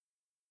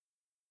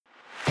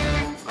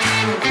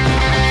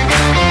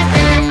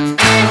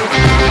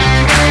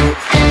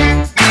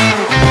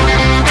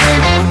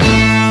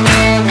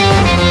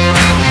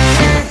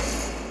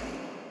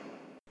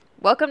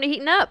Welcome to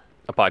Heating Up,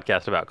 a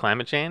podcast about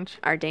climate change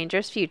our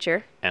dangerous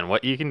future. and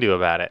what you can do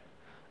about it.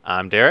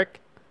 I'm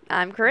Derek,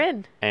 I'm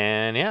Corinne.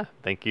 and yeah,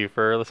 thank you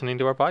for listening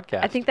to our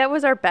podcast. I think that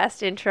was our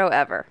best intro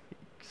ever.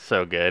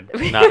 So good.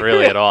 Not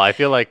really at all. I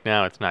feel like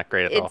now it's not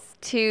great at all. It's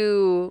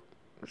too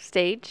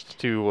staged.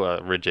 Too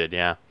rigid,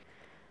 yeah.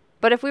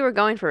 But if we were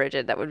going for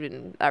rigid, that would have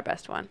been our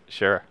best one.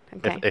 Sure.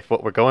 Okay. If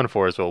what we're going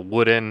for is a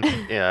wooden,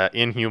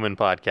 inhuman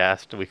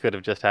podcast, we could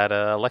have just had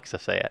Alexa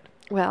say it.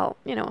 Well,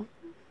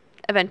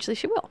 eventually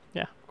she will.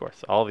 Yeah, of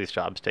course. All these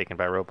jobs taken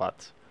by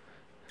robots.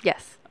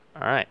 Yes.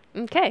 All right.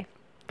 Okay.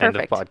 End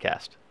Perfect. of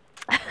podcast.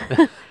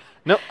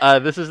 No,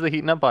 this is the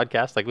Heating Up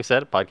podcast. Like we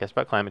said, a podcast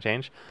about climate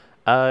change.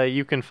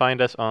 You can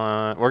find us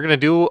on... We're going to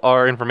do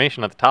our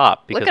information at the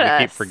top because Look we at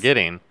keep us.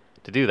 forgetting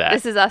to do that.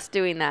 This is us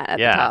doing that at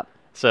the top.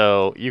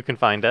 So you can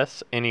find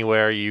us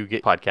anywhere you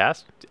get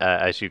podcasts,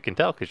 as you can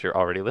tell, because you're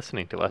already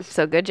listening to us.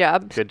 So good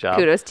job. Good job.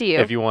 Kudos to you.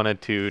 If you wanted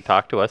to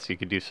talk to us, you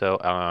could do so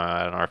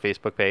on our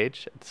Facebook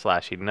page,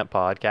 /Heating Up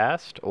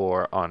Podcast,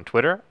 or on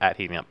Twitter,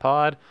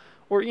 @HeatingUpPod,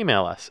 or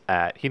email us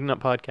at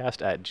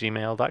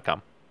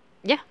heatinguppodcast@gmail.com.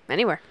 Yeah,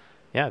 anywhere.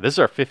 Yeah, this is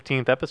our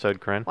 15th episode,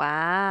 Corinne.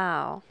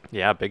 Wow.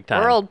 Yeah, big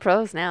time. We're old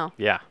pros now.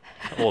 Yeah,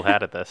 old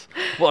hat at this.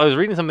 Well, I was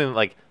reading something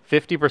like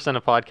 50%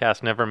 of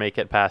podcasts never make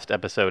it past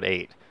episode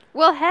 8.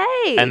 Well,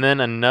 hey. And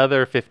then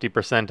another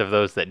 50% of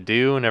those that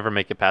do never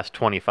make it past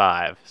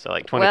 25. So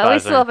like 25. Well, we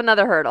still have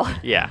another hurdle.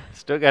 Yeah,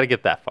 still got to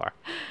get that far.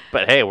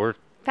 But hey, we're...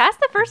 Past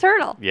the first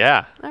hurdle.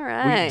 Yeah. All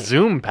right. We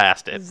zoomed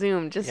past it.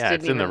 Zoom just Yeah,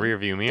 didn't it's in the even-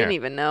 rearview mirror. Didn't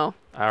even know.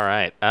 All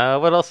right.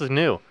 What else is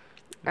new?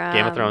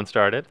 Game of Thrones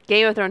started.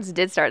 Game of Thrones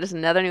did start. There's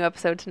another new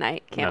episode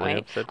tonight. Can't Another wait.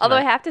 episode Although I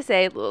tonight. have to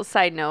say, a little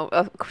side note,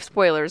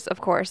 spoilers,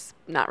 of course.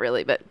 Not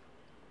really, but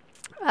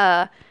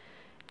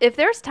if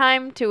there's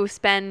time to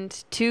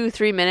spend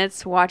 2-3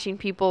 minutes watching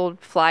people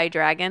fly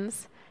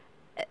dragons,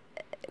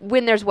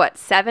 when there's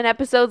 7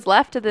 episodes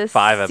left of this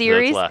 5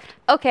 series? episodes left.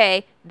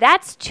 Okay,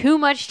 that's too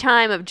much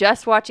time of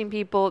just watching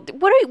people.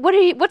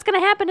 What's going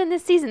to happen in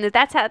this season?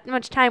 That's how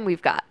much time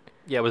we've got.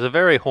 Yeah, it was a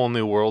very whole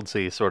new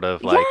worldsy sort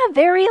of like... Yeah,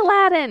 very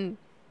Aladdin.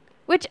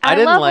 Which I I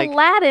didn't love like-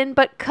 Aladdin,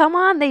 but come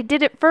on, they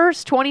did it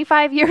first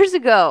 25 years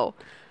ago.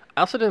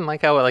 I also didn't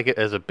like how like it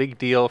as a big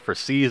deal for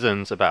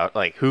seasons about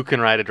like who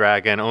can ride a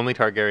dragon, only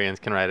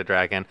Targaryens can ride a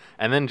dragon,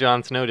 and then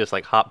Jon Snow just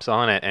like hops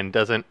on it and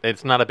doesn't.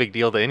 It's not a big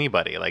deal to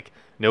anybody. Like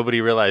nobody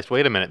realized.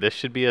 Wait a minute, this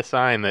should be a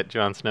sign that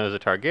Jon Snow's a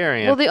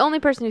Targaryen. Well, the only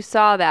person who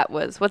saw that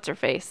was what's her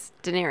face,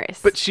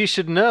 Daenerys. But she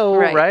should know,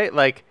 Right. right?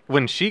 Like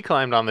when she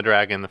climbed on the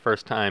dragon the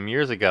first time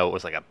years ago, it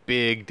was like a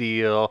big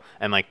deal.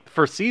 And like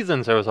for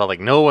seasons, there was all like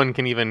no one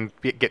can even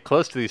get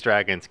close to these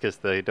dragons because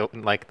they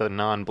don't like the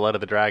non-blood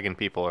of the dragon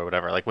people or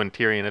whatever. Like when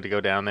Tyrion had to go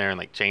down there and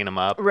like chain them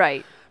up.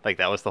 right. Like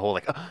that was the whole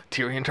like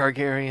Tyrion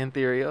Targaryen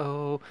theory.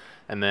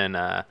 And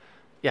then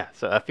yeah.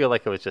 So I feel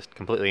like it was just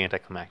completely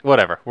anticlimactic.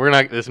 Whatever. We're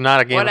not. This is not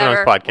a Game of Thrones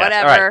podcast. All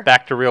Whatever. right,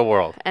 back to real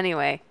world.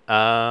 Anyway,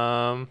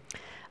 Um.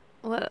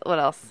 what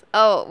else?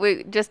 Oh,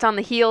 we just on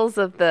the heels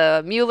of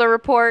the Mueller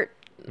report.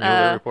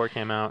 Mueller report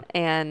came out.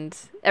 And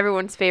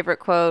everyone's favorite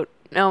quote,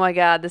 "Oh my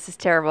God, this is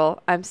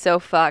terrible. I'm so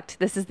fucked.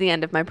 This is the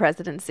end of my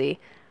presidency."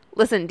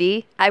 Listen,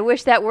 Dee, I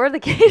wish that were the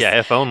case. Yeah,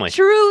 if only.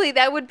 Truly,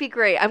 that would be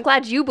great. I'm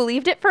glad you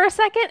believed it for a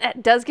second.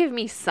 It does give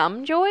me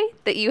some joy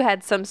that you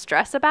had some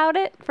stress about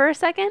it for a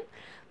second.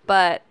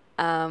 But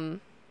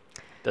Doesn't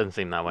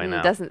seem that way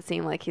now. it doesn't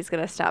seem like he's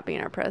going to stop being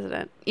our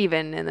president,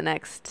 even in the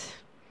next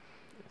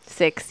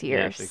 6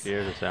 years. Yeah, 6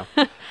 years or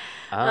so.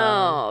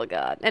 Oh,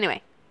 God.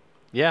 Anyway.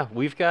 Yeah,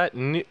 we've got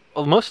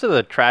most of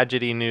the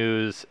tragedy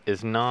news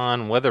is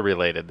non-weather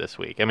related this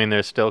week. I mean,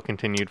 there's still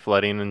continued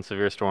flooding and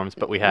severe storms,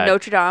 but we had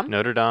Notre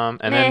Dame.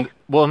 and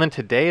Meh. then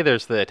today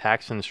there's the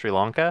attacks in Sri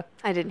Lanka.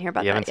 I didn't hear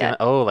about You haven't that seen yet.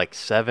 that? Oh, like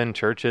 7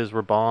 churches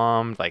were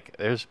bombed. Like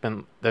there's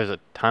a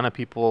ton of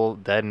people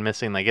dead and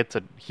missing. Like it's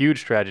a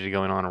huge tragedy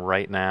going on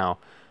right now.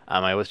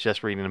 I was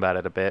just reading about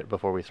it a bit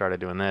before we started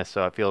doing this,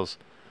 so it feels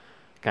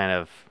kind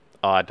of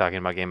odd talking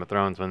about Game of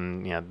Thrones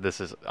when this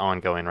is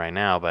ongoing right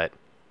now, but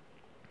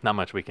not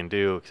much we can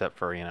do except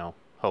for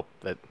hope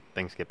that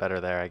things get better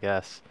there, I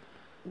guess.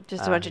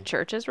 Just a bunch of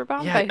churches were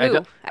bombed? Yeah, By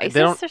who? ISIS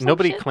or some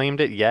nobody shit? claimed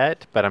it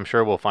yet, but I'm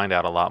sure we'll find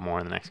out a lot more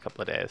in the next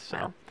couple of days. So,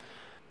 Wow.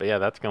 But yeah,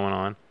 that's going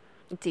on.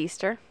 It's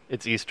Easter.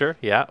 It's Easter,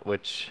 yeah,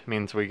 which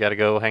means we got to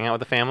go hang out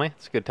with the family.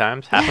 It's good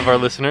times. Half of our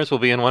listeners will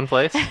be in one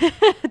place.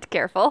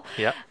 Careful.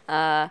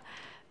 Yeah.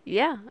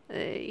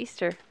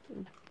 Easter.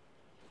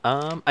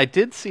 I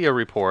did see a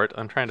report.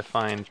 I'm trying to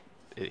find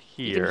it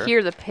You here. can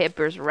hear the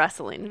papers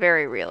rustling.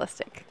 Very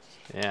realistic.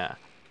 Yeah.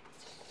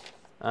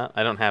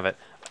 I don't have it.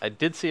 I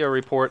did see a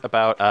report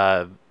about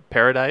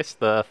Paradise,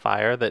 the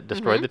fire that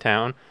destroyed Mm-hmm. the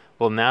town.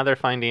 Well, now they're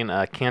finding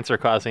a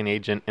cancer-causing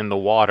agent in the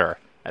water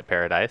at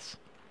Paradise.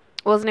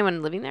 Well, is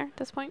anyone living there at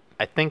this point?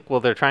 I think,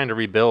 they're trying to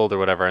rebuild or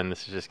whatever, and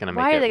this is just going to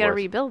make it Why are they going to worse.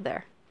 rebuild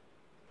there?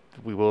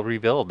 We will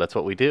rebuild. That's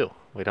what we do.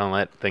 We don't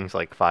let things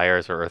like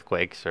fires or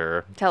earthquakes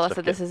or Tell us stuff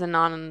that this is a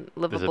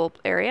non-livable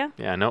area?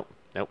 Yeah, nope,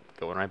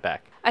 going right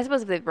back. I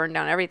suppose if they burn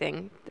down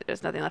everything,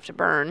 there's nothing left to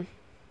burn.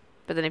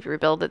 But then if you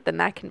rebuild it, then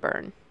that can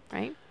burn,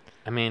 right?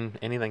 I mean,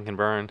 anything can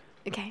burn.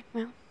 Okay,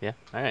 well, Yeah.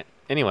 All right.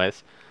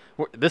 Anyways,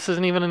 this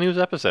isn't even a news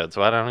episode,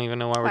 so I don't even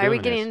know why we're why doing are we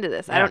getting this. into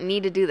this? Yeah. I don't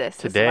need to do this.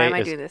 Why Today am I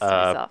is doing this to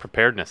a myself?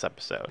 preparedness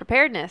episode.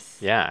 Preparedness.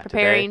 Yeah.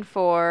 Preparing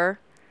for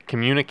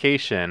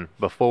Communication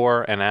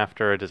before and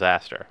after a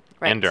disaster.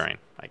 Right. And during,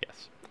 I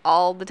guess.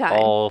 all the time.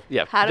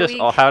 How do we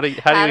how talk do to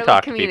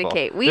people?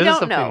 communicate? We this don't is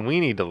something know. we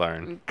need to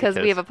learn Because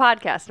we have a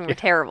podcast and we're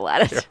terrible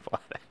at it. Terrible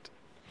at it.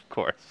 Of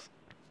course.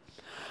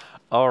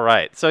 All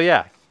right. So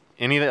yeah,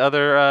 any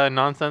other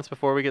nonsense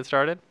before we get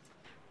started?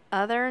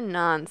 Other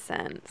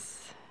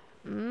nonsense.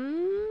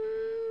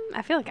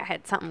 I feel like I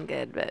had something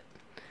good, but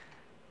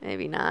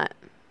maybe not.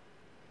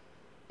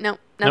 Nope,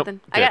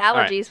 nothing. I got Good. All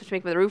right. allergies, which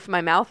make the roof of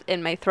my mouth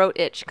and my throat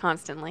itch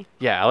constantly.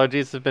 Yeah,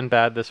 allergies have been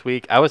bad this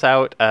week. I was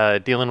out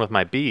dealing with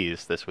my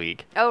bees this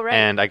week. Oh, right.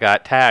 And I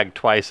got tagged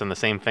twice on the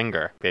same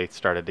finger. They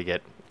started to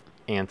get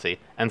antsy.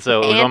 And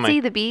so it was on my...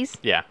 Antsy, the bees?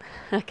 Yeah.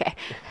 Okay.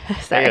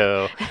 Sorry.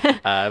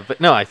 Heyo. But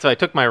no, so I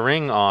took my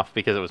ring off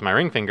because it was my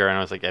ring finger, and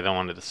I was like, I don't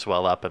want it to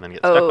swell up and then get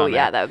stuck on there. Oh,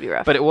 yeah, that would be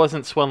rough. But it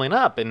wasn't swelling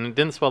up, and it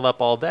didn't swell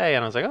up all day,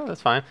 and I was like, oh, that's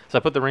fine. So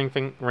I put the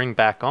ring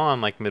back on,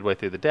 like, midway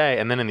through the day,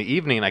 and then in the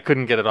evening, I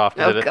couldn't get it off.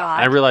 Oh, and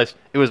God. I realized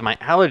it was my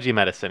allergy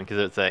medicine because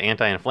it's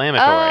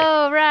anti-inflammatory.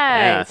 Oh, right.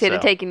 Yeah, So you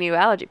had to take a new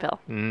allergy pill.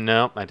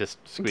 Nope, I just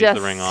squeezed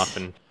the ring off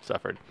and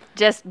suffered.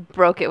 Just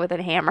broke it with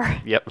a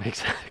hammer. Yep,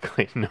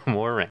 exactly. No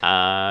more ring.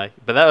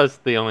 But that was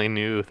the only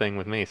new thing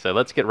with me. So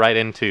let's get right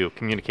into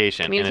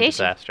communication in a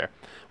disaster.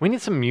 We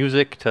need some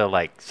music to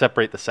like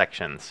separate the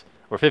sections.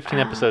 We're 15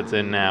 episodes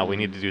in now. We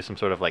need to do some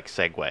sort of like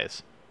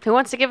segues. Who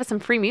wants to give us some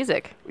free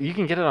music? You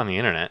can get it on the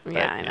internet. But,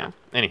 Yeah, I know.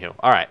 Anywho,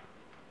 all right.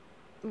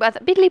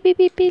 But beep, beep, beep,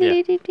 beep,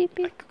 beep, beep,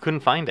 I beep. couldn't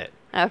find it.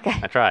 Okay.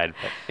 I tried.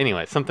 But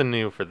anyway, something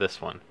new for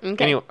this one.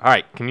 Okay. Anyway, all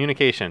right,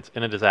 communications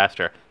in a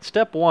disaster.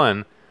 Step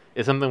 1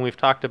 is something we've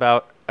talked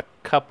about a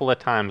couple of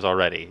times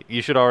already.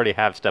 You should already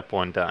have step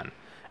 1 done.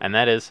 And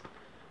that is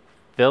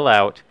fill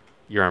out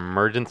your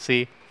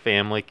emergency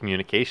family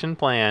communication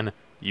plan,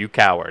 you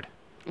coward.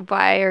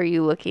 Why are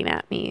you looking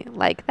at me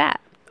like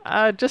that?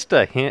 Just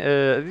a hint,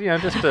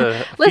 just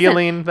a Listen,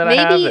 feeling that I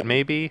have that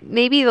maybe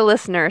the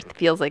listener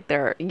feels like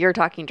you're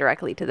talking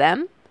directly to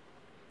them.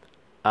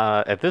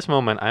 at this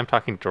moment I'm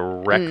talking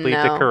directly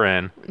to No.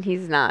 Corinne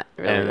He's not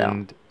really though.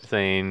 and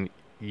saying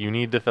you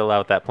need to fill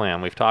out that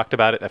plan. We've talked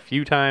about it a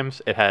few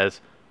times. It has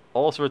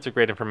all sorts of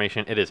great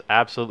information. It is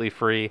absolutely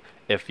free.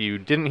 If you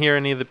didn't hear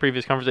any of the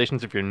previous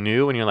conversations, if you're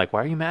new and you're like,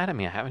 why are you mad at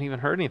me? I haven't even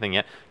heard anything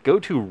yet. Go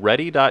to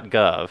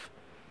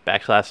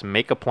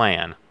ready.gov/make a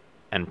plan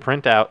and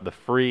print out the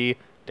free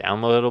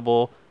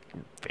downloadable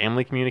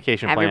family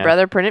communication Have plan. your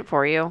brother print it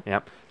for you.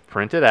 Yep.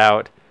 Print it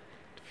out,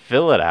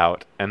 fill it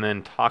out, and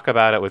then talk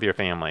about it with your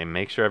family.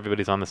 Make sure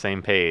everybody's on the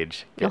same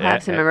page. You'll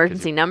have some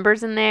emergency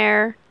numbers in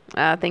there,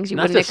 things you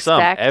wouldn't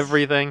expect.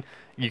 Everything.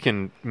 You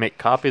can make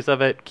copies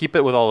of it. Keep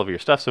it with all of your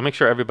stuff. So make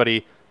sure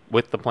everybody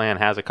with the plan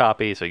has a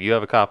copy. So you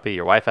have a copy,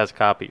 your wife has a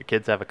copy, your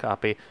kids have a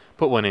copy.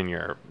 Put one in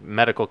your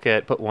medical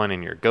kit. Put one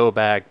in your go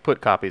bag. Put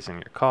copies in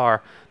your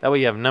car. That way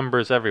you have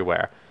numbers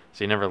everywhere.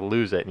 So you never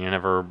lose it and you're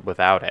never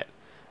without it.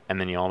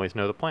 And then you always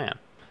know the plan.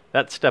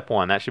 That's step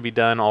 1. That should be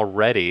done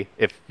already.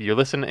 If you're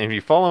listening, if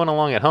you're following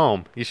along at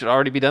home, you should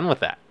already be done with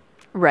that.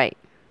 Right.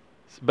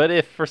 But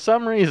if for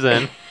some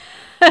reason,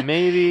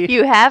 maybe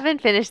You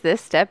haven't finished this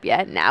step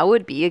yet, now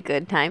would be a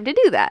good time to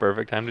do that.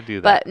 perfect time to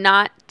do that. But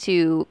not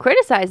to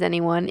criticize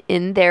anyone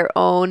in their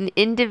own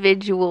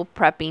individual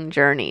prepping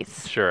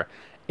journeys. Sure.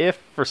 If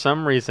for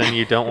some reason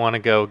you don't want to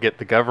go get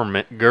the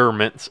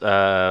government's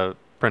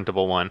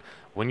printable one,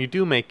 when you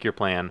do make your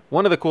plan,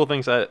 one of the cool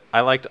things that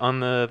I liked on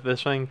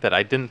this thing that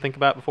I didn't think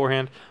about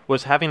beforehand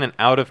was having an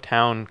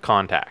out-of-town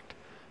contact.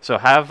 So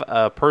have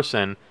a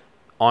person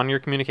on your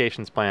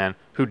communications plan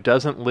who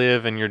doesn't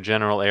live in your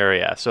general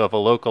area. So if a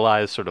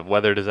localized sort of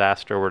weather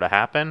disaster were to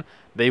happen,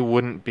 they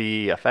wouldn't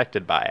be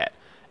affected by it.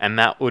 And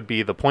that would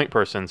be the point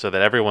person so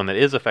that everyone that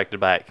is affected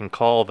by it can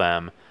call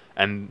them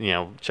and,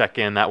 check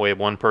in. That way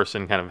one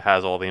person kind of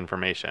has all the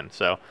information.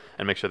 So,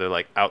 and make sure they're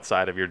like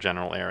outside of your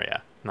general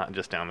area, not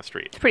just down the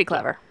street. It's pretty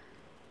clever.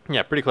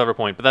 Yeah, pretty clever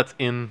point, but that's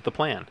in the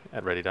plan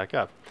at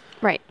ready.gov.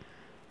 Right.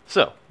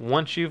 So,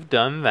 once you've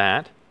done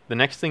that, the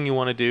next thing you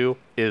want to do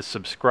is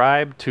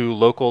subscribe to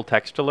local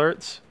text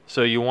alerts.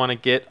 So you want to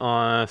get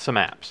on some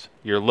apps.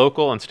 Your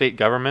local and state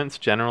governments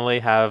generally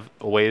have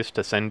ways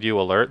to send you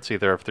alerts,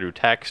 either through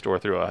text or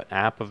through an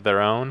app of their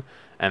own,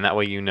 and that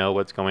way you know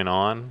what's going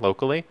on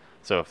locally.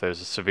 So if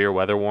there's a severe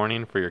weather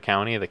warning for your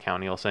county, the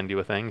county will send you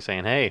a thing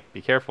saying, hey,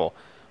 be careful,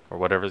 or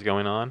whatever's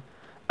going on.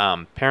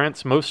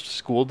 Parents, most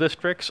school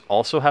districts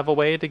also have a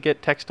way to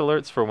get text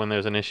alerts for when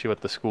there's an issue at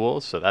the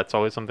schools, so that's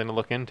always something to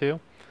look into.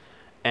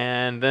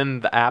 And then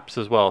the apps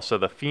as well. So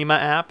the FEMA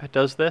app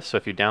does this. So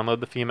if you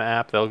download the FEMA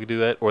app, they'll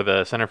do it. Or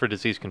the Center for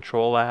Disease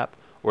Control app.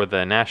 Or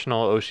the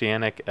National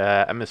Oceanic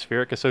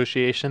Atmospheric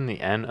Association, the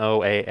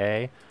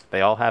NOAA.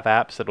 They all have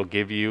apps that'll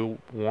give you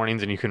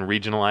warnings, and you can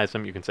regionalize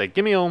them. You can say,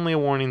 give me only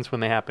warnings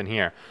when they happen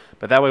here.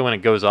 But that way when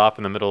it goes off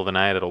in the middle of the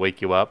night, it'll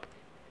wake you up.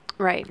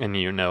 Right. And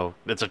you know,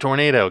 it's a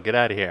tornado. Get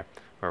out of here.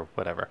 Or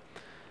whatever.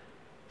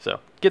 So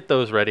get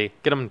those ready.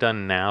 Get them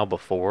done now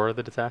before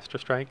the disaster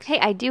strikes. Hey,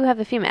 I do have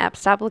the FEMA app.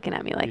 Stop looking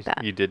at me like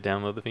that. You did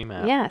download the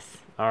FEMA app. Yes.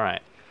 All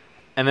right.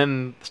 And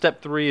then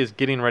step 3 is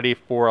getting ready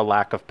for a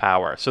lack of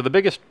power. So the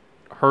biggest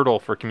hurdle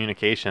for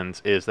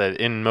communications is that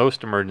in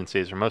most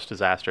emergencies or most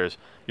disasters,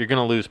 you're going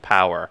to lose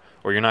power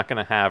or you're not going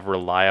to have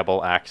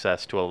reliable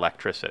access to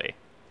electricity.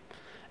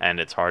 And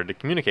it's hard to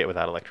communicate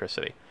without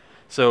electricity.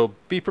 So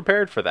be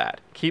prepared for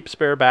that. Keep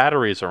spare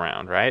batteries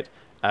around, right?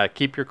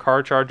 Keep your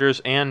car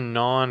chargers and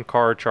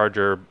non-car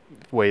charger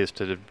ways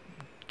to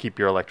keep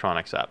your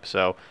electronics up.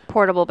 So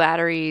Portable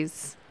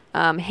batteries,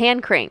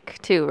 hand crank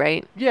too,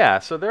 right? yeah,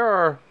 so there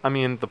are,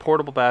 the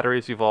portable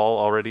batteries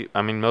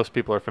most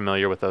people are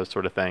familiar with those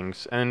sort of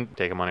things and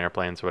take them on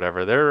airplanes or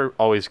whatever. They're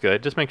always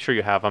good. Just make sure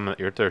you have them,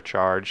 that they're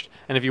charged.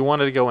 And if you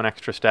wanted to go an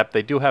extra step,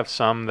 they do have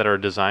some that are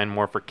designed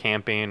more for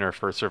camping or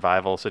for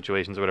survival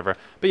situations or whatever.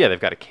 But yeah, they've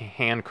got a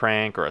hand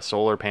crank or a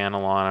solar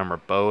panel on them or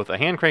both. A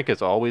hand crank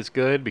is always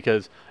good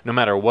because no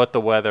matter what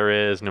the weather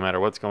is, no matter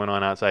what's going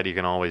on outside, you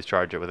can always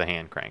charge it with a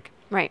hand crank.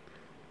 Right.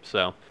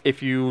 So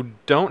if you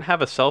don't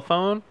have a cell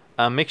phone,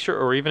 make sure,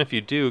 or even if you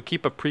do,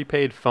 keep a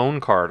prepaid phone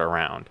card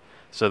around.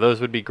 So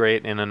those would be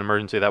great in an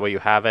emergency. That way you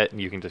have it,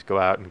 and you can just go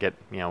out and get,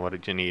 what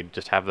did you need?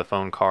 Just have the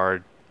phone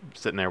card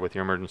sitting there with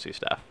your emergency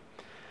stuff.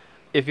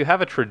 If you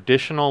have a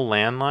traditional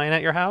landline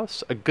at your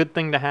house, a good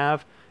thing to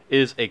have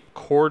is a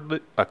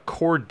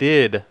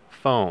corded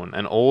phone,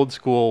 an old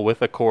school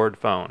with a cord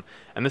phone.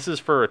 And this is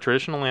for a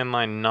traditional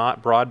landline,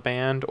 not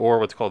broadband or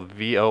what's called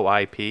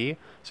VoIP.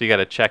 So you got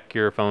to check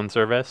your phone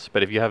service.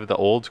 But if you have the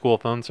old school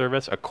phone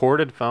service, a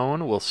corded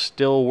phone will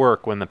still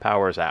work when the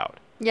power's out.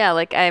 Yeah,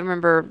 like I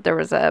remember there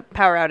was a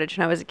power outage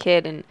when I was a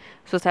kid and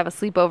supposed to have a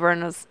sleepover,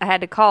 and I had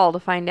to call to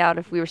find out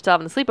if we were still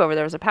having the sleepover.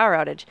 There was a power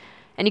outage,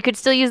 and you could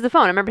still use the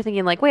phone. I remember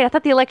thinking like, wait, I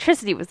thought the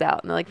electricity was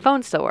out, and they're like,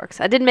 phone still works.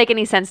 That didn't make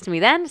any sense to me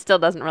then. Still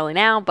doesn't really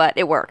now, but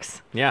it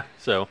works. Yeah.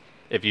 So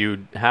if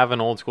you have an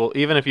old school,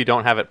 even if you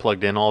don't have it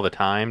plugged in all the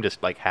time,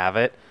 just like have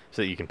it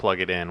so that you can plug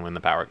it in when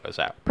the power goes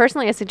out.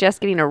 Personally, I suggest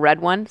getting a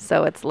red one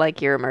so it's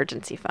like your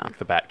emergency phone.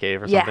 The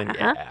Batcave or Yeah, something.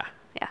 uh-huh. Yeah.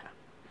 Yeah.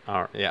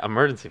 All right. Yeah.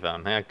 Emergency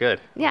phone. Yeah.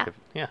 Good. Yeah.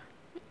 Yeah.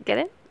 Get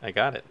it? I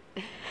got it.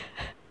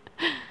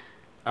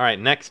 All right,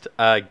 next,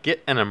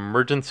 get an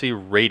emergency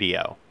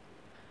radio.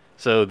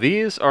 So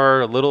these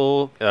are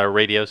little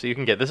radios that you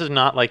can get. This is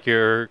not like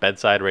your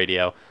bedside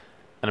radio.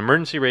 An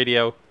emergency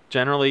radio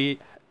generally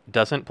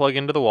doesn't plug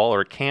into the wall,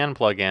 or it can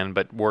plug in,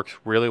 but works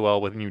really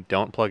well when you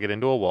don't plug it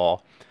into a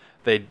wall.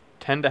 They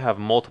tend to have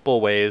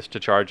multiple ways to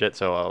charge it,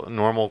 so a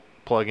normal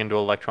plug into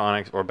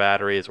electronics or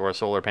batteries or a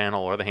solar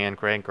panel or the hand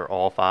crank or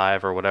all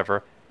 5 or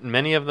whatever.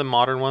 Many of the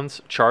modern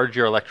ones charge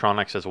your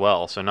electronics as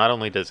well. So not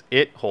only does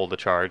it hold a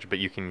charge, but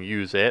you can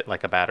use it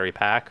like a battery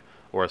pack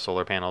or a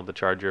solar panel to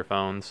charge your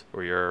phones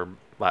or your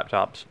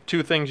laptops.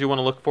 2 things you want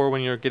to look for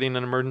when you're getting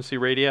an emergency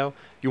radio.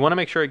 You want to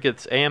make sure it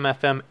gets AM,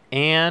 FM,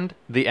 and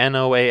the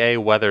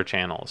NOAA weather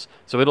channels.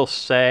 So it'll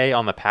say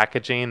on the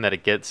packaging that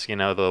it gets,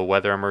 the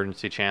weather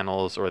emergency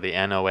channels or the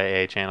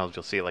NOAA channels.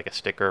 You'll see like a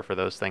sticker for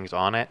those things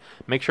on it.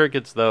 Make sure it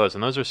gets those.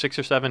 And those are 6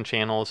 or 7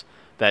 channels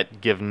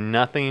that give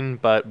nothing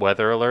but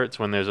weather alerts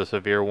when there's a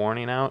severe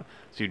warning out.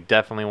 So you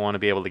definitely want to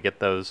be able to get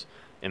those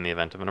in the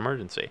event of an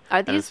emergency.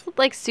 Are these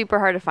like super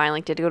hard to find?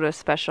 Like, did you go to a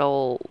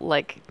special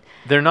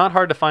They're not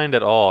hard to find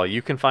at all.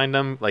 You can find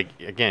them,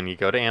 again, you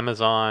go to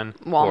Amazon,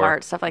 Walmart,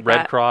 or stuff like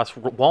Red that. Cross.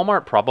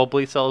 Walmart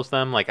probably sells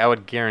them. I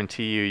would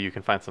guarantee you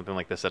can find something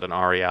like this at an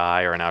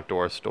REI or an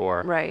outdoor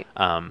store. Right.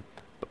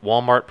 But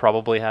Walmart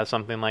probably has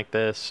something like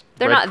this.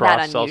 They're Red not Cross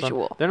that sells them.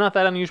 unusual. They're not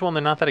that unusual, and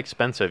they're not that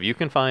expensive. You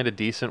can find a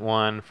decent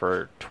one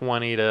for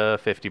 $20 to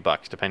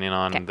 $50, depending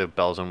on the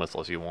bells and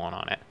whistles you want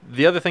on it.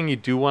 The other thing you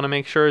do want to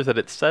make sure is that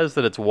it says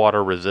that it's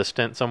water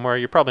resistant somewhere.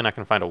 You're probably not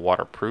going to find a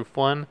waterproof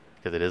one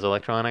because it is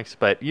electronics,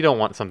 but you don't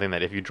want something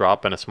that if you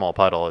drop in a small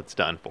puddle, it's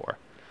done for.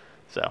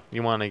 So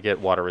you want to get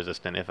water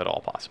resistant if at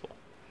all possible.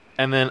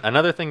 And then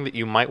another thing that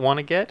you might want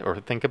to get or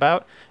think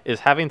about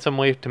is having some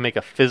way to make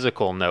a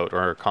physical note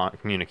or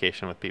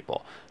communication with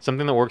people.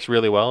 Something that works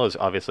really well is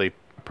obviously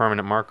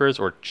permanent markers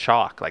or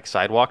chalk, like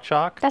sidewalk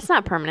chalk. That's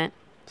not permanent.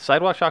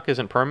 Sidewalk chalk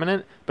isn't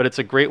permanent, but it's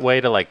a great way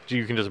to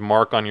you can just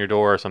mark on your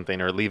door or something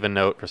or leave a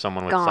note for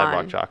someone with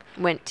sidewalk chalk.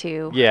 Went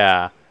to.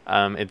 Yeah.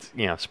 It's,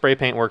 spray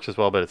paint works as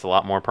well, but it's a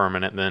lot more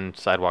permanent than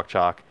sidewalk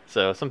chalk.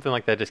 So something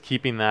like that, just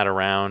keeping that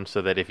around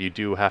so that if you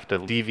do have to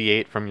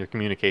deviate from your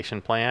communication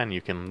plan,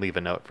 you can leave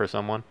a note for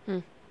someone.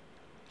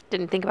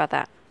 Didn't think about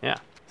that. Yeah.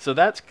 So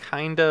that's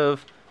kind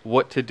of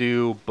what to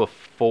do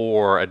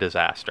before a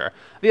disaster.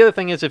 The other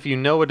thing is if you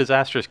know a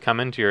disaster is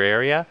coming to your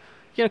area,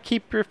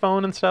 keep your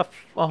phone and stuff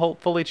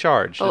fully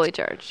charged. Fully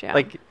charged, yeah.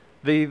 Like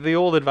the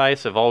old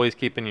advice of always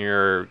keeping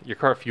your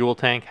car fuel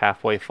tank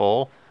halfway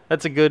full.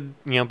 That's a good,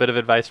 bit of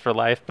advice for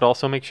life, but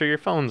also make sure your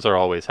phones are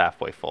always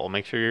halfway full.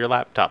 Make sure your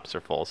laptops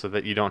are full so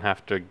that you don't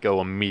have to go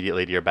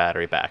immediately to your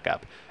battery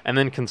backup. And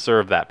then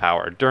conserve that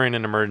power during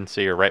an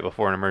emergency or right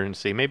before an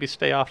emergency. Maybe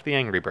stay off the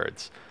Angry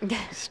Birds. Your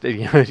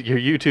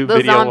YouTube Those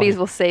video. zombies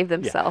will save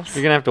themselves.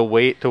 You're going to have to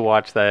wait to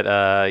watch that,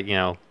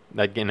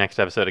 that next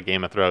episode of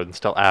Game of Thrones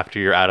until after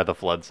you're out of the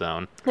flood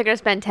zone. They're going to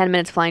spend 10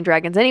 minutes flying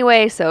dragons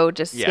anyway, so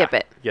just skip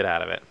it. Get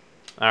out of it.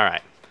 All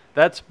right.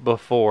 That's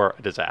before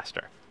a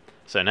disaster.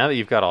 So now that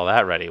you've got all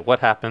that ready, what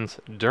happens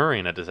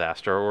during a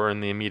disaster or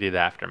in the immediate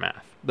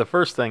aftermath? The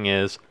first thing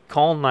is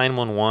call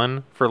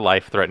 911 for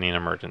life-threatening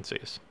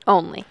emergencies.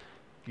 Only.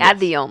 Yes. Add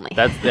the only.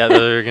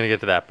 They're going to get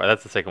to that part.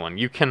 That's the second one.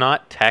 You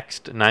cannot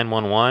text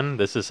 911.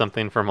 This is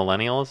something for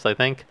millennials, I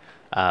think.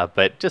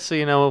 But just so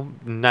you know,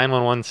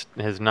 911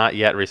 has not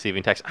yet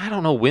receiving text. I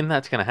don't know when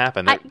that's going to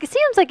happen. It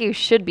seems like you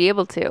should be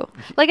able to.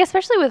 Like,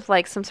 especially with,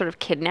 like, some sort of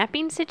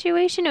kidnapping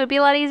situation, it would be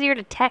a lot easier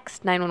to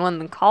text 911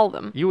 than call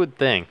them. You would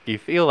think. You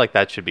feel like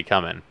that should be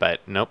coming. But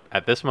nope.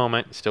 At this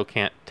moment, you still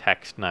can't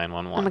text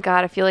 911. Oh, my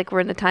God. I feel like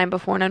we're in the time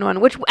before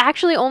 911, which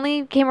actually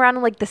only came around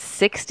in, like, the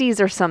 60s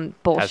or some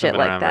bullshit Hasn't been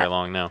like around that. very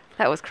long, no.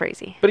 That was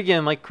crazy. But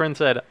again, like Corinne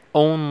said,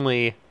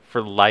 only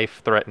for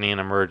life-threatening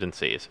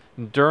emergencies.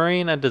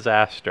 During a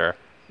disaster,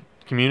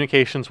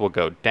 communications will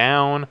go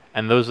down,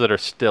 and those that are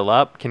still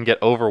up can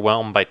get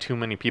overwhelmed by too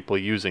many people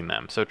using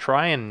them. So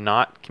try and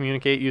not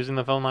communicate using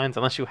the phone lines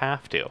unless you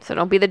have to. So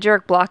don't be the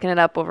jerk blocking it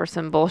up over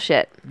some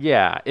bullshit.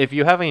 Yeah, if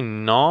you have a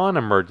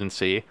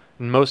non-emergency,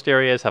 most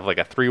areas have like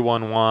a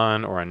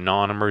 311 or a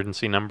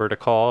non-emergency number to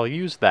call.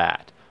 Use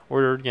that.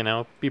 Or,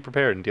 be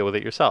prepared and deal with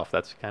it yourself.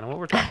 That's kind of what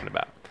we're talking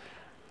about.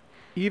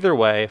 Either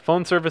way,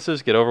 phone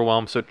services get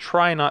overwhelmed, so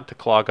try not to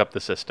clog up the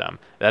system.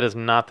 That is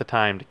not the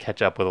time to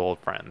catch up with old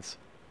friends.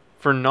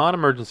 For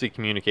non-emergency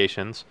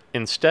communications,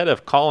 instead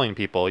of calling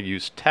people,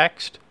 use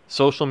text,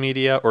 social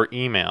media, or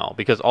email,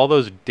 because all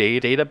those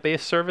database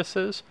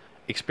services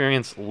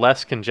experience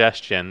less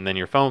congestion than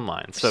your phone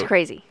lines. Which is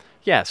crazy.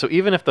 Yeah, so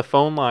even if the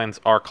phone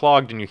lines are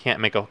clogged and you can't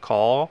make a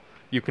call,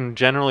 you can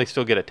generally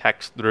still get a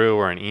text through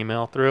or an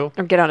email through.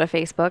 Or get onto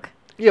Facebook.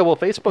 Yeah, well,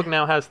 Facebook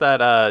now has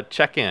that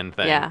check-in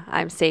thing. Yeah,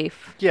 I'm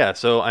safe. Yeah,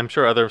 so I'm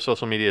sure other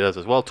social media does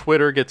as well.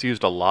 Twitter gets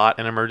used a lot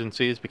in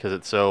emergencies because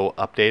it's so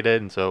updated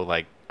and so,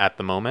 like, at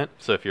the moment.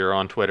 So if you're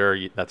on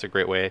Twitter, that's a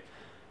great way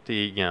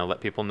to, let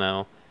people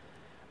know.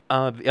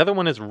 The other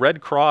one is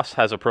Red Cross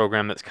has a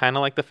program that's kind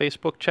of like the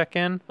Facebook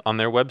check-in on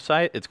their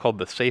website. It's called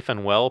the Safe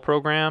and Well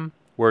program,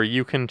 where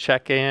you can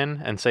check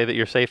in and say that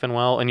you're safe and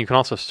well, and you can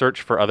also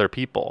search for other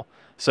people.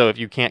 So if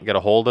you can't get a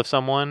hold of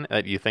someone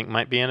that you think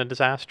might be in a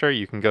disaster,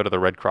 you can go to the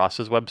Red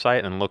Cross's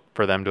website and look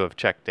for them to have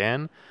checked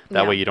in.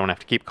 That way you don't have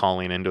to keep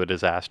calling into a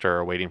disaster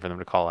or waiting for them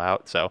to call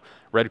out. So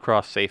Red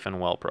Cross Safe and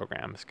Well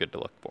program is good to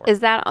look for. Is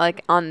that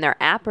like on their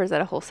app or is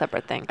that a whole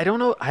separate thing? I don't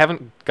know. I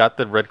haven't got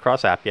the Red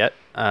Cross app yet.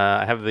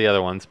 I have the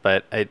other ones,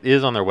 but it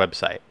is on their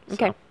website.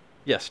 Okay. So.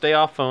 Yeah, stay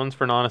off phones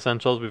for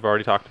non-essentials. We've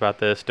already talked about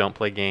this. Don't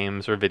play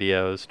games or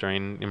videos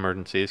during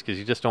emergencies because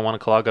you just don't want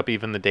to clog up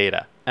even the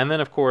data. And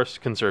then, of course,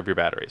 conserve your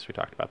batteries. We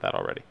talked about that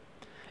already.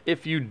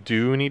 If you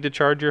do need to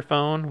charge your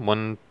phone,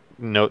 one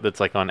note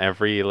that's like on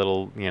every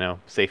little,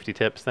 safety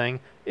tips thing.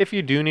 If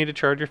you do need to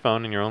charge your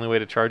phone and your only way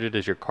to charge it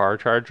is your car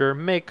charger,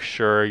 make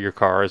sure your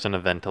car is in a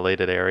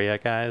ventilated area,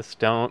 guys.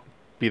 Don't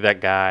be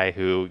that guy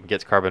who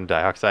gets carbon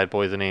dioxide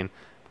poisoning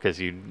because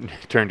you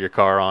turned your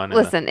car on.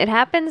 Listen, it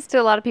happens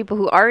to a lot of people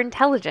who are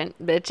intelligent,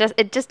 but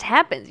it just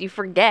happens. You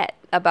forget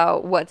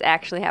about what's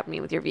actually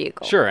happening with your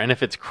vehicle. Sure, and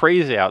if it's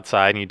crazy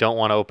outside and you don't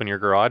want to open your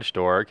garage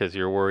door because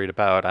you're worried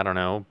about, I don't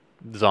know,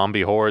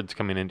 zombie hordes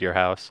coming into your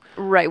house.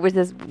 Right,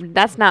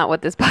 that's not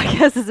what this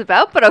podcast is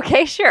about, but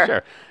okay, sure.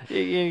 Sure.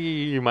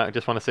 You might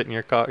just want to sit in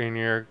your car, in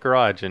your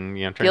garage and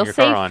turn Feel your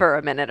car on. Feel safe for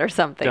a minute or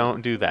something.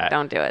 Don't do that.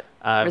 Don't do it.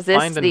 Resist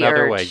find the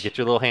another urge. way. Get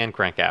your little hand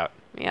crank out.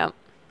 Yep.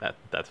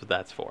 That's what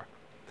that's for.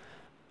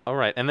 All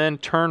right, and then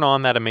turn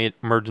on that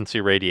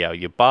emergency radio.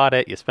 You bought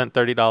it, you spent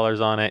 $30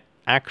 on it,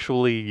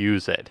 actually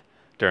use it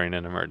during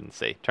an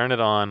emergency. Turn it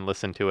on,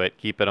 listen to it,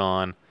 keep it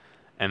on,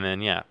 and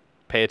then,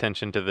 pay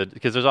attention to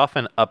because there's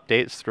often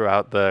updates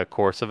throughout the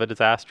course of a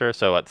disaster.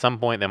 So at some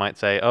point they might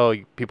say, oh,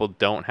 people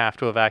don't have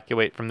to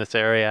evacuate from this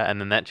area,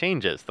 and then that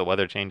changes. The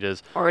weather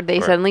changes. Or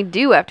they suddenly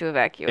do have to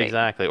evacuate.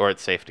 Exactly, or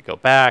it's safe to go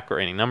back, or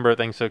any number of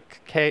things. So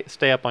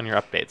stay up on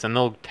your updates, and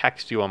they'll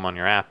text you them on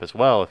your app as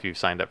well if you've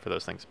signed up for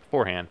those things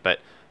beforehand. But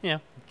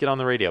get on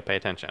the radio, pay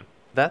attention.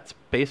 That's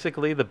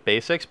basically the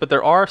basics, but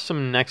there are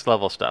some next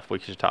level stuff we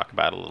should talk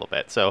about a little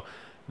bit. So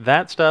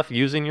that stuff,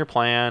 using your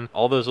plan,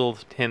 all those little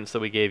hints that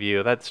we gave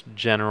you, that's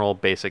general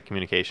basic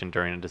communication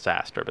during a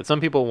disaster. But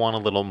some people want a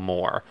little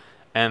more.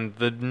 And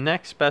the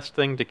next best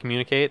thing to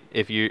communicate,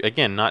 if you,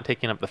 again, not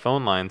taking up the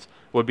phone lines,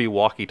 would be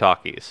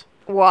walkie-talkies.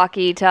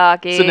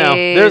 Walkie-talkies. So now,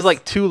 there's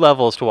like 2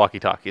 levels to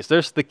walkie-talkies.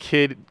 There's the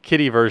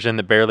kiddie version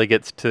that barely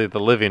gets to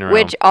the living room.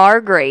 Which are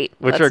great.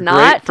 Which Let's are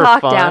not great for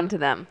talk fun, down to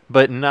them.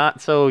 But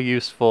not so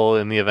useful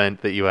in the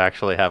event that you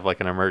actually have like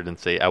an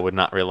emergency. I would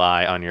not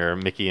rely on your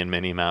Mickey and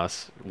Minnie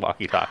Mouse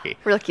walkie-talkie.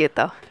 Real cute,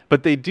 though.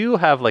 But they do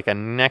have like a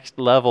next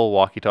level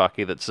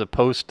walkie-talkie that's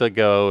supposed to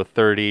go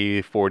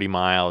 30, 40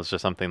 miles or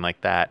something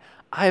like that.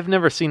 I've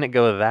never seen it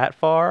go that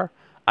far.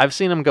 I've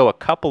seen them go a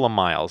couple of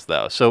miles,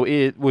 though, so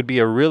it would be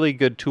a really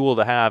good tool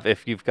to have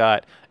if you've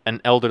got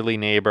an elderly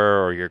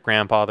neighbor or your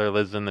grandfather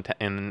lives in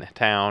in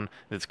town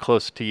that's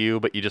close to you,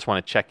 but you just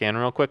want to check in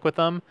real quick with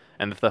them.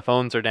 And if the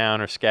phones are down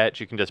or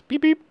sketch, you can just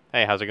beep beep.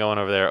 Hey, how's it going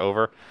over there?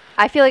 Over.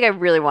 I feel like I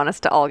really want us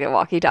to all get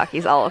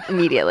walkie-talkies all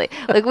immediately.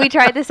 Like we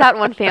tried this out on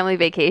one family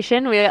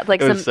vacation. We got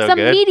like some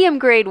medium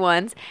grade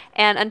ones,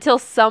 and until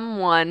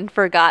someone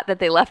forgot that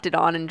they left it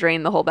on and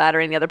drained the whole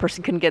battery, and the other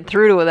person couldn't get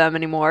through to them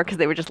anymore because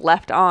they were just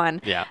left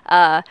on.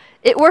 Yeah.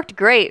 It worked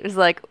great. It was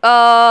like,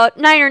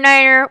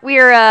 Niner,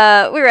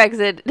 we're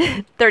exit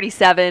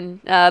 37.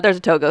 There's a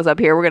Togo's up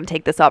here. We're gonna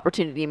take this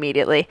opportunity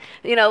immediately.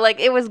 Like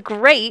it was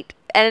great.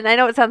 And I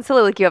know it sounds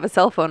silly, like you have a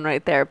cell phone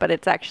right there, but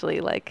it's actually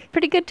like a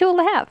pretty good tool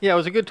to have. Yeah, it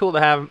was a good tool to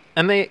have,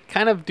 and they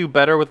kind of do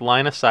better with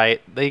line of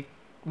sight. They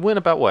went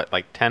about what,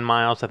 like 10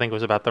 miles? I think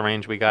was about the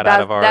range we got out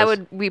of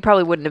ours. We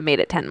probably wouldn't have made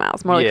it 10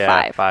 miles, more like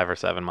 5. 5 or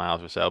 7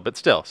 miles or so. But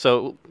still,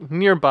 so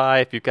nearby,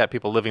 if you've got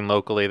people living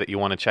locally that you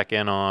want to check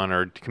in on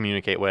or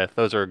communicate with,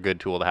 those are a good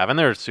tool to have, and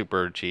they're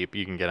super cheap.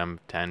 You can get them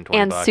 10,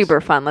 20 and bucks. Super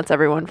fun. Lets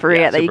everyone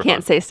forget that you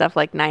can't fun. Say stuff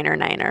like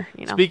niner.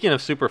 Speaking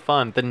of super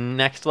fun, the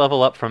next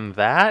level up from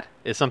that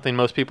is something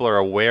most people are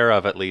aware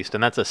of, at least,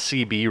 and that's a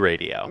CB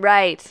radio.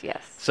 Right,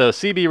 yes. So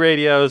CB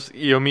radios,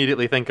 you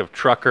immediately think of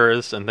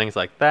truckers and things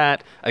like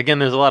that. Again,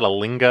 there's a lot of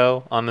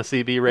lingo on the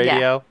CB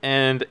radio,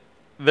 and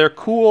they're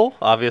cool,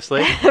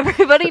 obviously.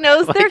 Everybody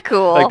knows they're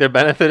cool. Like their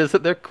benefit is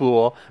that they're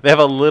cool. They have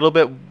a little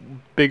bit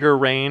bigger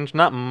range,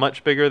 not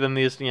much bigger than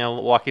these,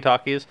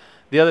 walkie-talkies.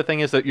 The other thing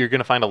is that you're going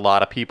to find a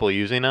lot of people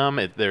using them.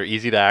 They're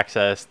easy to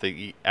access.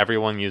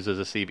 Everyone uses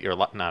a CB, or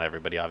not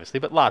everybody, obviously,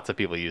 but lots of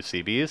people use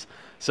CBs.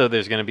 So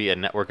there's going to be a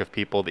network of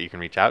people that you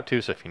can reach out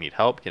to. So if you need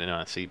help getting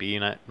on a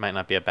CB, might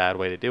not be a bad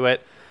way to do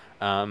it.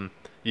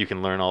 You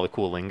can learn all the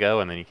cool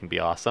lingo, and then you can be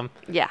awesome.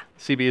 Yeah.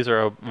 CBs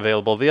are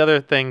available. The other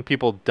thing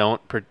people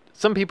don't...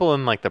 Some people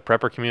in like the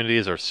prepper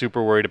communities are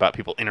super worried about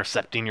people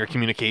intercepting your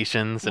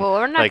communications. And, well,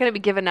 we're not going to be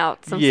giving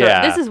out some yeah. sort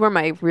of... This is where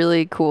my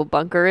really cool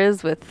bunker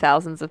is with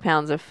thousands of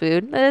pounds of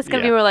food. It's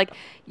going to be more like,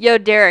 yo,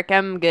 Derek,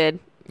 I'm good.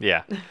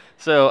 Yeah.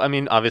 So, I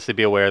mean, obviously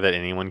be aware that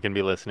anyone can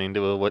be listening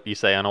to what you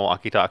say on a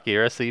walkie-talkie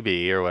or a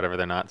CB or whatever.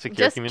 They're not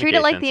secure Just communications. treat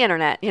it like the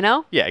internet,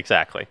 Yeah,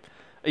 exactly.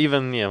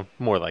 Even,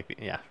 more like,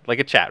 like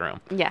a chat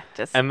room. Yeah,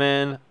 just... And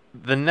then...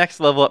 the next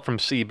level up from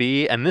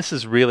CB, and this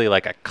is really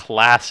like a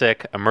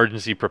classic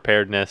emergency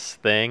preparedness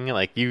thing.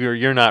 Like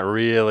you're not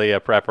really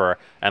a prepper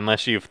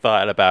unless you've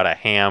thought about a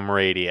ham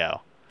radio.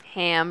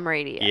 Ham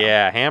radio.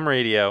 Yeah, ham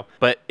radio.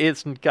 But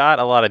it's got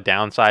a lot of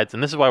downsides,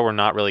 and this is why we're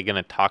not really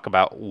going to talk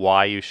about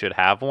why you should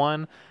have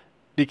one.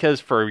 Because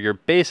for your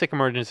basic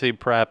emergency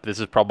prep, this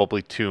is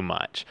probably too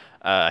much.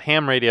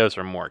 Ham radios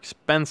are more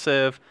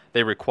expensive.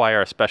 They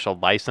require a special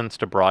license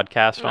to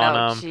broadcast on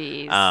them.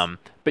 Geez.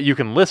 But you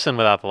can listen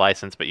without the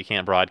license, but you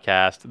can't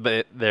broadcast.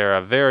 But they're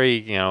a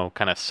very,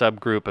 kind of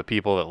subgroup of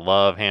people that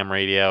love ham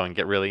radio and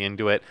get really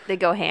into it. They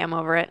go ham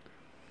over it.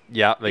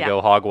 Yeah, they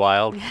go hog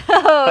wild.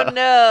 Oh,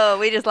 no.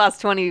 We just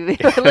lost 20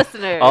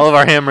 listeners. All of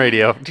our ham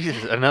radio.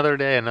 Jesus, another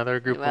day, another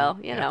group. Well,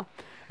 you know.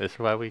 This is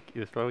why we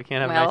can't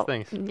have nice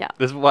things. Yeah.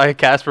 This is why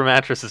Casper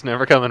Mattress is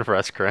never coming for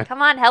us, Corinne.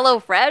 Come on,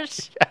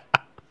 HelloFresh.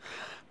 Yeah.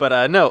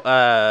 But no,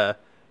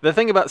 the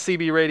thing about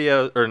CB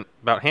radios, or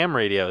about ham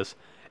radios,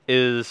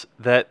 is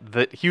that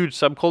the huge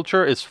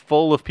subculture is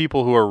full of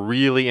people who are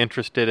really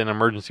interested in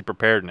emergency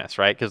preparedness,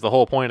 right? Because the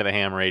whole point of the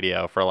ham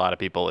radio for a lot of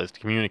people is to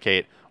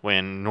communicate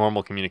when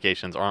normal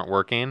communications aren't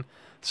working.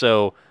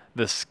 So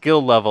the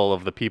skill level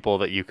of the people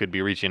that you could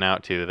be reaching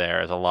out to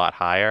there is a lot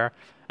higher.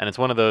 And it's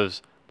one of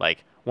those,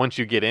 like, once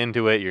you get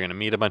into it, you're going to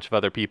meet a bunch of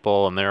other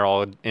people, and they're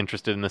all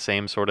interested in the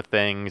same sort of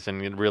things,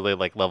 and it really,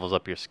 like, levels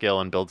up your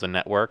skill and builds a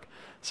network.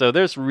 So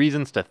there's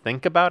reasons to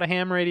think about a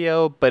ham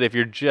radio, but if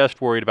you're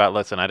just worried about,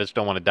 listen, I just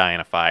don't want to die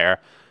in a fire,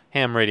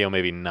 ham radio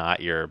maybe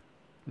not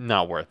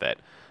worth it.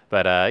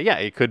 But yeah,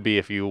 it could be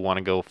if you want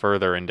to go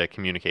further into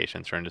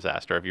communications during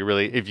disaster. If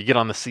you get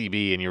on the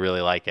CB and you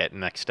really like it,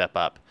 next step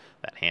up,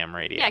 that ham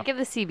radio. Yeah, give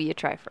the CB a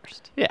try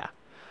first. Yeah.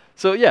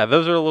 So yeah,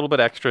 those are a little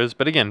bit extras,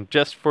 but again,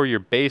 just for your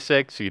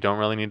basics, you don't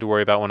really need to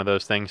worry about one of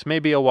those things.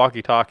 Maybe a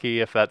walkie-talkie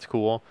if that's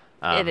cool.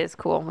 It is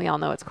cool. We all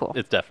know it's cool.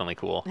 It's definitely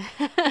cool.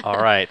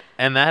 All right.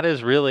 And that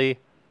is really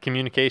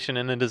communication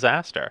in a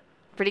disaster.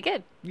 Pretty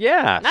good.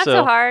 Yeah. Not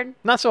so hard.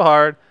 Not so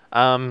hard.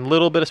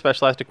 Little bit of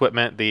specialized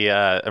equipment, the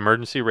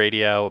emergency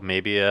radio,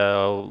 maybe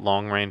a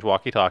long-range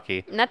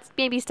walkie-talkie. And that's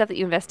maybe stuff that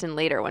you invest in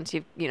later once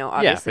you've,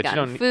 obviously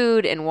gotten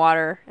food and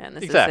water. And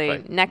this is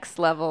a next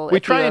level. We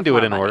try and do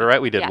it in order,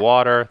 right? We did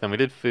water, then we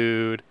did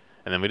food,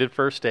 and then we did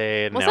first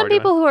aid. Well, some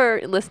people who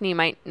are listening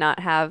might not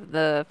have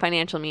the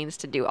financial means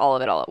to do all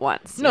of it all at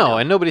once. No,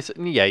 and nobody's...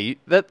 Yeah,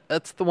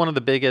 that's one of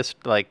the biggest,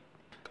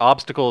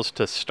 obstacles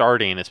to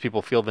starting is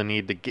people feel the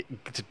need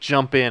to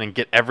jump in and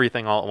get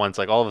everything all at once.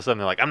 Like all of a sudden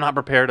they're like, I'm not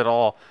prepared at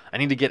all. I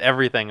need to get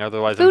everything,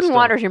 otherwise food and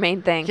water's your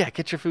main thing. Yeah,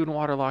 get your food and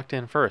water locked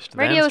in first.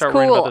 Radio is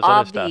cool,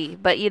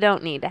 but you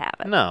don't need to have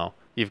it. No,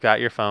 you've got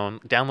your phone.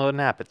 Download an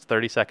app. It's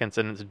 30 seconds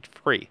and it's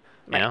free.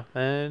 You know,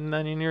 and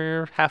then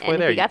you're halfway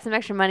And there. if you got some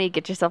extra money,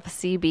 get yourself a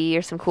CB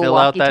or some cool Fill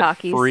out that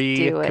walkie-talkies. free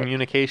Do it.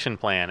 communication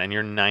plan, and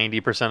you're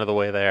 90% of the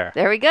way there.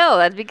 There we go.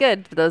 That'd be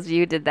good for those of you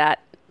who did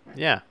that.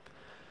 Yeah.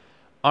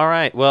 All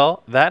right.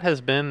 Well, that has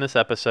been this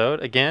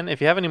episode. Again,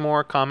 if you have any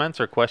more comments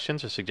or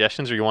questions or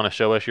suggestions, or you want to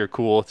show us your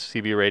cool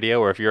CB radio,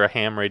 or if you're a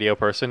ham radio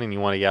person and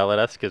you want to yell at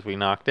us because we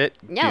knocked it,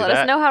 Yeah, do let that.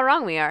 us know how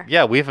wrong we are.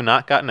 Yeah, we've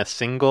not gotten a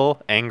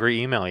single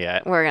angry email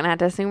yet. We're going to have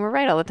to assume we're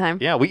right all the time.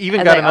 Yeah, we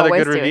even as got I another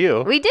always good do.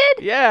 review. We did?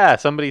 Yeah,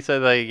 somebody said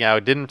they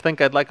didn't think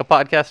I'd like a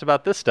podcast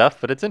about this stuff,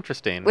 but it's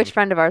interesting. Which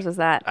friend of ours was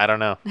that? I don't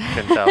know.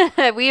 Couldn't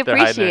tell. We They're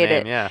hiding their appreciate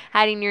name, it. yeah.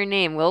 Hiding your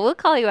name. Well, we'll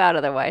call you out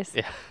otherwise.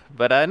 Yeah.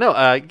 But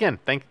again,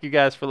 thank you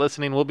guys for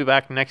listening. We'll be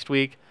back next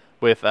week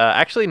with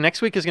actually next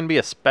week is going to be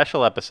a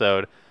special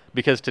episode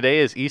because today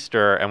is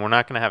Easter and we're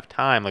not going to have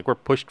time. Like, we're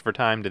pushed for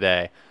time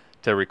today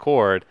to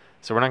record,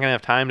 so we're not going to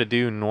have time to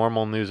do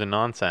normal news and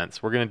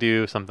nonsense. We're going to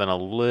do something a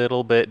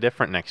little bit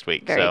different next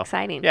week. Very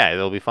exciting. Yeah,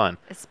 it'll be fun.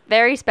 It's a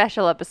very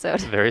special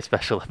episode. Very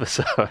special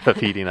episode of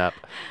Heating Up.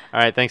 All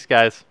right, thanks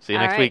guys. See you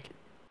All next right.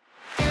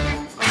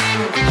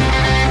 week.